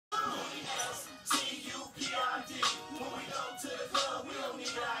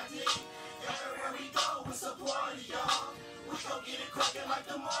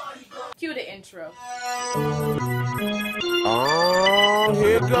Cue the intro. Oh,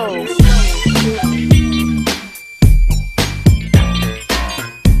 here it goes.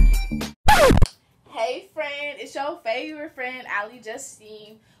 Hey friend, it's your favorite friend,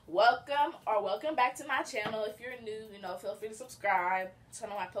 Justine. Welcome back to my channel. If you're new, feel free to subscribe, turn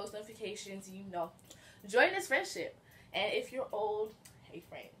on my post notifications, join this friendship. And if you're old, hey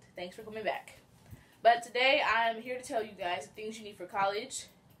friend, thanks for coming back. But today I'm here to tell you guys the things you need for college.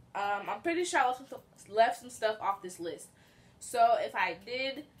 I'm pretty sure I left some stuff off this list. So if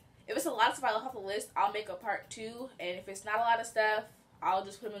it's a lot of stuff I left off the list, I'll make a part 2. And if it's not a lot of stuff, I'll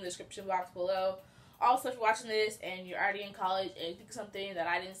just put them in the description box below. Also, if you're watching this and you're already in college and you think of something that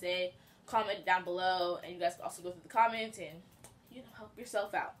I didn't say, comment down below. And you guys can also go through the comments and, help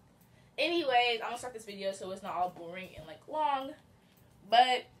yourself out. Anyways, I'm going to start this video so it's not all boring and, long.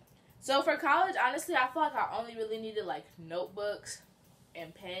 But, so for college, honestly, I feel like I only really needed, notebooks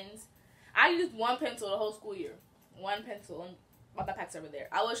and pens. I used one pencil the whole school year. One pencil. And my backpack's over there.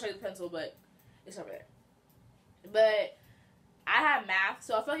 I will show you the pencil, but it's over there. But I have math,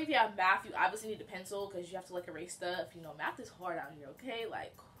 so I feel like if you have math, you obviously need a pencil because you have to erase stuff. Math is hard out here, okay?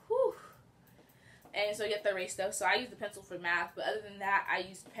 Whew. And so you have to erase stuff. So I use the pencil for math, but other than that, I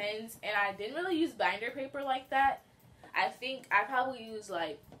used pens, and I didn't really use binder paper like that. I think I probably used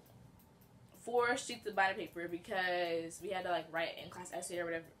 4 sheets of binder paper because we had to write in class essay or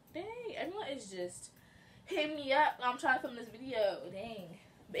whatever. Dang, everyone is just hitting me up when I'm trying to film this video. Dang.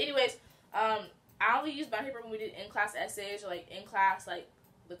 But anyways, I only used binder paper when we did in-class essays or in-class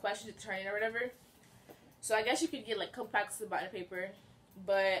the questions to turn in or whatever. So I guess you could get a couple packets of binder paper.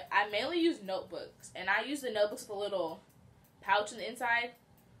 But I mainly use notebooks, and I use the notebooks with a little pouch on the inside,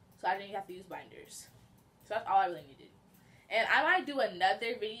 so I didn't have to use binders. So that's all I really needed. And I might do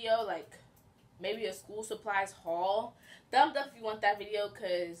another video maybe a school supplies haul. Thumbs up if you want that video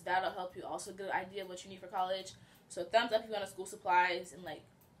because that'll help you also get an idea of what you need for college. So thumbs up if you want a school supplies and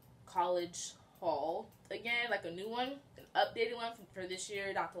college haul. Again, a new one, an updated one for this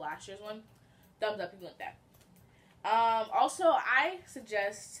year, not the last year's one. Thumbs up if you want that. Also, I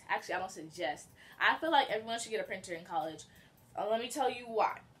don't suggest. I feel like everyone should get a printer in college. Let me tell you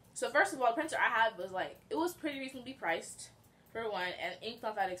why. So first of all, the printer I had was it was pretty reasonably priced for one, and ink's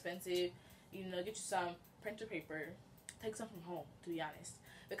not that expensive. Get you some printer paper. Take some from home, to be honest.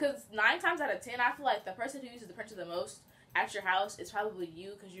 Because 9 times out of 10, I feel like the person who uses the printer the most at your house is probably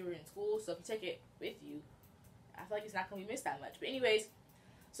you because you were in school. So if you take it with you, I feel like it's not going to be missed that much. But anyways,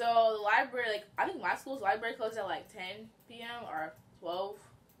 so the library, I think my school's library closed at 10 p.m. or 12,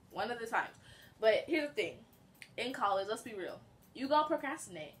 one of the times. But here's the thing. In college, let's be real. You gonna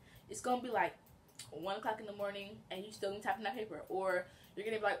procrastinate. It's gonna be 1 o'clock in the morning and you still need to type in that paper. Or you're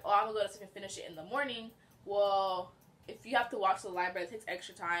gonna be oh, I'm gonna go to sleep and finish it in the morning. Well, if you have to walk to the library, it takes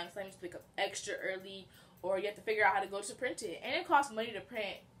extra time. So that means to wake up extra early, or you have to figure out how to go to print it. And it costs money to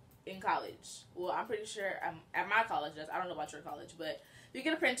print in college. Well, I'm pretty sure at my college does. I don't know about your college, but if you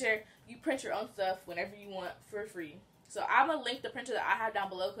get a printer, you print your own stuff whenever you want for free. So I'm gonna link the printer that I have down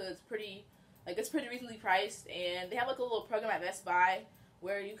below because it's pretty reasonably priced, and they have a little program at Best Buy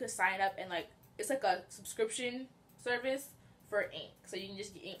where you could sign up and it's a subscription service for ink, so you can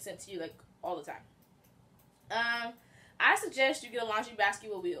just get ink sent to you all the time. I suggest you get a laundry basket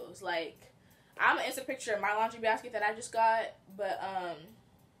with wheels. I'm gonna insert a picture of my laundry basket that I just got, but I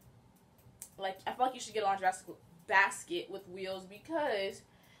feel like you should get a laundry basket with wheels because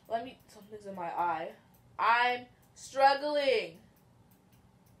something's in my eye. I'm struggling.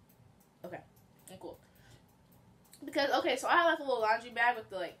 Okay, I'm cool. Because so I have a little laundry bag with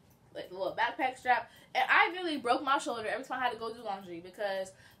the the little backpack strap, and I nearly broke my shoulder every time I had to go do laundry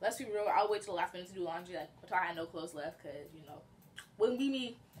because, let's be real, I'll wait till the last minute to do laundry, until I had no clothes left, because, wouldn't be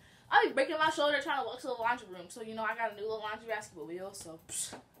me. I'll be breaking my shoulder trying to walk to the laundry room, so, I got a new little laundry basket with wheels, so,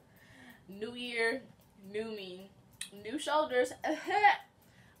 new year, new me, new shoulders.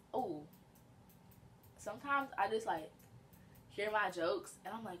 Oh, sometimes I just, hear my jokes,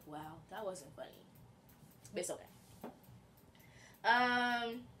 and I'm wow, that wasn't funny, but it's okay.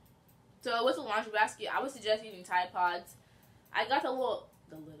 So with the laundry basket, I would suggest using Tide Pods. I got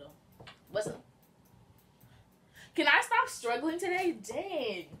Can I stop struggling today?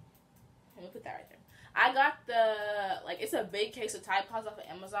 Dang. Let me put that right there. I got it's a big case of Tide Pods off of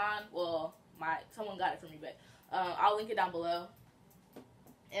Amazon. Well, someone got it for me, but I'll link it down below.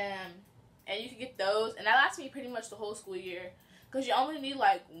 And you can get those, and that lasts me pretty much the whole school year. Because you only need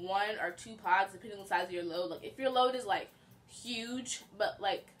 1 or 2 pods depending on the size of your load. If your load is huge, but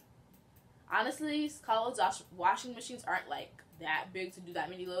honestly, college washing machines aren't that big to do that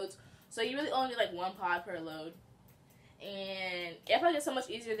many loads. So you really only need 1 pod per load. And I feel like it's so much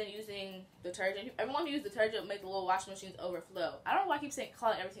easier than using detergent. Everyone who uses detergent make the little washing machines overflow. I don't know why I keep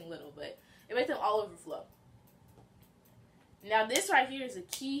calling everything little, but it makes them all overflow. Now this right here is a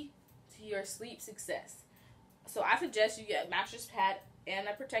key to your sleep success. So I suggest you get a mattress pad and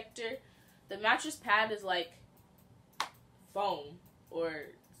a protector. The mattress pad is like foam or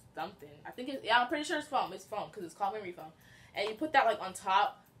something. I'm pretty sure it's foam. It's foam because it's called memory foam. And you put that like on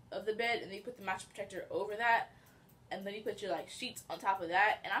top of the bed, and then you put the mattress protector over that, and then you put your like sheets on top of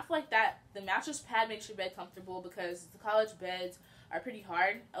that. And I feel like that the mattress pad makes your bed comfortable because the college beds are pretty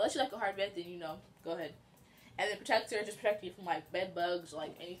hard. Unless you like a hard bed, then go ahead. And the protector just protect you from like bed bugs,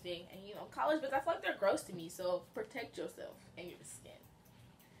 like anything. And college beds, I feel like they're gross to me. So protect yourself and your skin.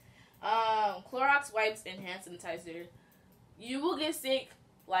 Clorox wipes and hand sanitizer. You will get sick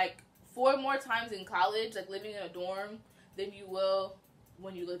like 4 more times in college, like living in a dorm, than you will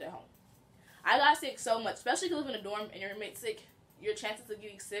when you lived at home. I got sick so much, especially if you live in a dorm and your roommate's sick. Your chances of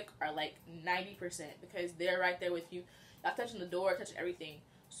getting sick are like 90% because they're right there with you. Y'all touching the door, touching everything.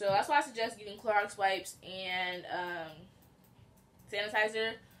 So that's why I suggest getting Clorox wipes and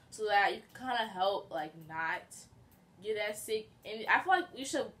sanitizer so that you can kind of help like not get as sick. And I feel like you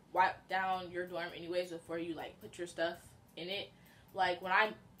should wipe down your dorm anyways before you like put your stuff in it. Like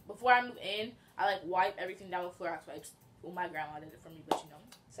before I move in, I like wipe everything down with Clorox wipes. Well, my grandma did it for me, but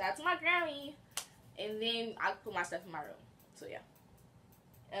so that's my Grammy. And then I put my stuff in my room. So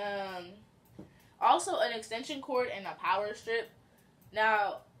yeah. Also an extension cord and a power strip.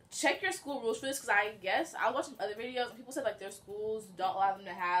 Now check your school rules for this, because I guess I watched some other videos and people said like their schools don't allow them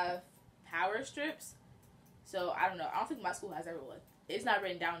to have power strips. So I don't know. I don't think my school has everyone. It's not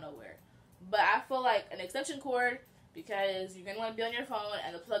written down nowhere. But I feel like an extension cord, because you're gonna want to be on your phone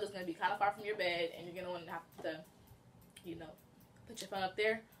and the plug is gonna be kind of far from your bed, and you're gonna want to have to, put your phone up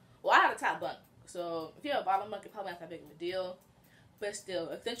there. Well, I have a top bunk, so if you have a bottom bunk, it's probably not that big of a deal. But still,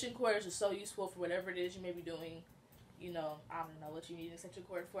 extension cords are so useful for whatever it is you may be doing. I don't know what you need an extension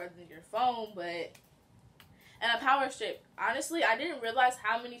cord for other than your phone, but. And a power strip. Honestly, I didn't realize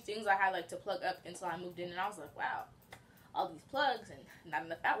how many things I had like to plug up until I moved in, and I was like, wow, all these plugs and not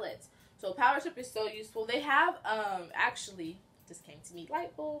enough outlets. So power strip is so useful. They have actually just came to me,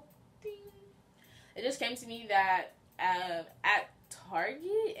 light bulb, ding. It just came to me that at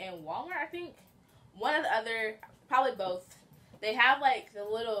Target and Walmart, I think one or the other, probably both, they have like the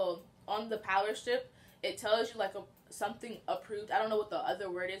little on the power strip. It tells you like something approved. I don't know what the other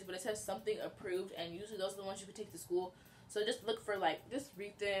word is, but it says something approved, and usually those are the ones you can take to school. So just look for just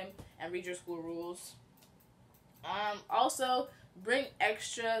read them and read your school rules. Also bring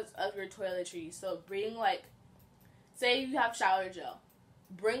extras of your toiletries. So bring say you have shower gel,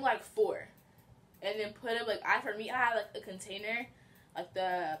 bring 4, and then put them for me I had a container,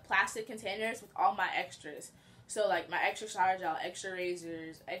 the plastic containers with all my extras. So my extra shower gel, extra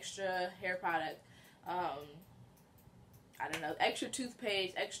razors, extra hair product, I don't know, extra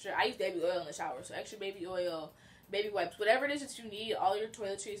toothpaste, I use baby oil in the shower, so extra baby oil, baby wipes, whatever it is that you need, all your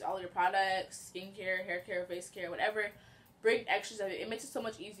toiletries, all your products, skincare, hair care, face care, whatever, bring extras of it. It makes it so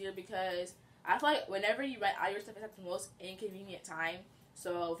much easier because I feel like whenever you rent all your stuff, it's at the most inconvenient time.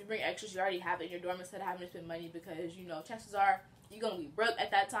 So if you bring extras, you already have it in your dorm instead of having to spend money, because, chances are you're going to be broke at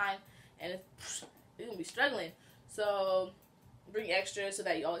that time, and you're going to be struggling. So bring extras so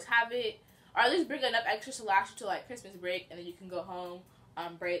that you always have it. Or at least bring enough extras to last you till Christmas break, and then you can go home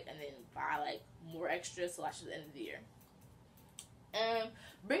on break and then buy more extras to last you to the end of the year.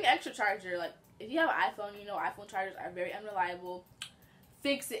 Bring an extra charger. If you have an iPhone, iPhone chargers are very unreliable.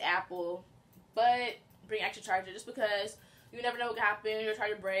 Fix it, Apple. But bring extra charger, just because you never know what can happen. Your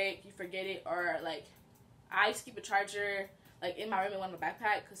charger break, you forget it, or I used to keep a charger in my room in one of my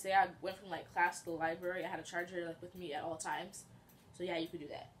backpack, because say I went from class to the library, I had a charger with me at all times. So yeah, you could do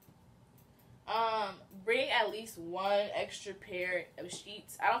that. Bring at least 1 extra pair of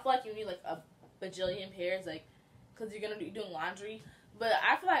sheets. I don't feel like you need a bajillion pairs, because you're gonna be doing laundry. But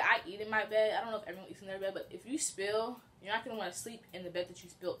I feel like I eat in my bed. I don't know if everyone eats in their bed, but if you spill, you're not gonna want to sleep in the bed that you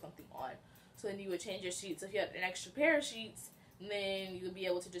spilled something on. So then you would change your sheets. So if you had an extra pair of sheets, then you would be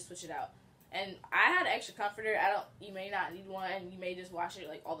able to just switch it out. And I had an extra comforter. You may not need one. You may just wash it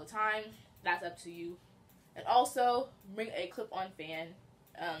all the time. That's up to you. And also bring a clip-on fan.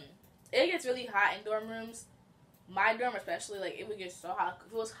 It gets really hot in dorm rooms. My dorm especially, it would get so hot.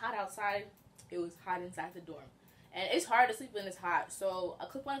 If it was hot outside, it was hot inside the dorm. And it's hard to sleep when it's hot. So a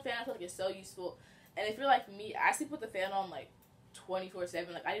clip-on fan, I feel like it's so useful. And if you're like me, I sleep with the fan on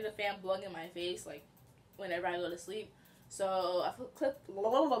 24/7. I need a fan blowing in my face whenever I go to sleep. So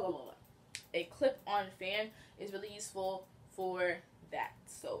a clip-on fan is really useful for that.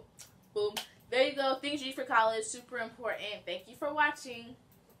 So boom, There you go. Things you need for college. Super important. Thank you for watching.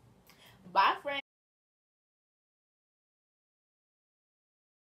 Bye, friends.